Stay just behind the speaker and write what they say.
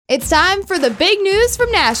It's time for the big news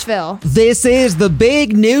from Nashville. This is the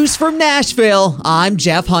big news from Nashville. I'm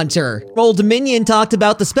Jeff Hunter. Old Dominion talked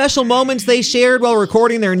about the special moments they shared while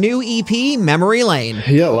recording their new EP, Memory Lane.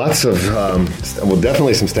 Yeah, lots of,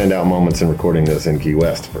 definitely some standout moments in recording this in Key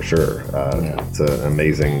West, for sure. It's an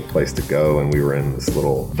amazing place to go, and we were in this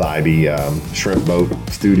little vibey shrimp boat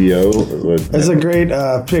studio. There's a great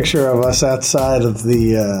picture of us outside of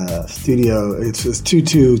the studio. It's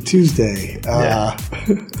Tutu Tuesday.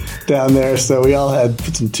 Down there, so we all had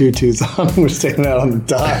put some tutus on. We're standing out on the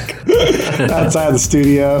dock outside the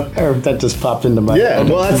studio. That just popped into my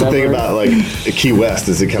well, that's the thing about like Key West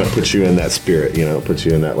is it kind of puts you in that spirit, puts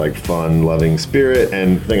you in that like fun, loving spirit.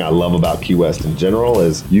 And the thing I love about Key West in general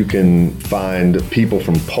is you can find people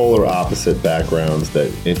from polar opposite backgrounds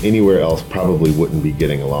that anywhere else probably wouldn't be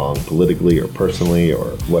getting along politically or personally or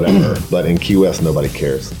whatever. But in Key West, nobody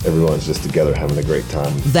cares. Everyone's just together having a great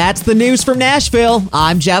time. That's the news from Nashville.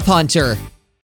 I'm Jeff Hunter.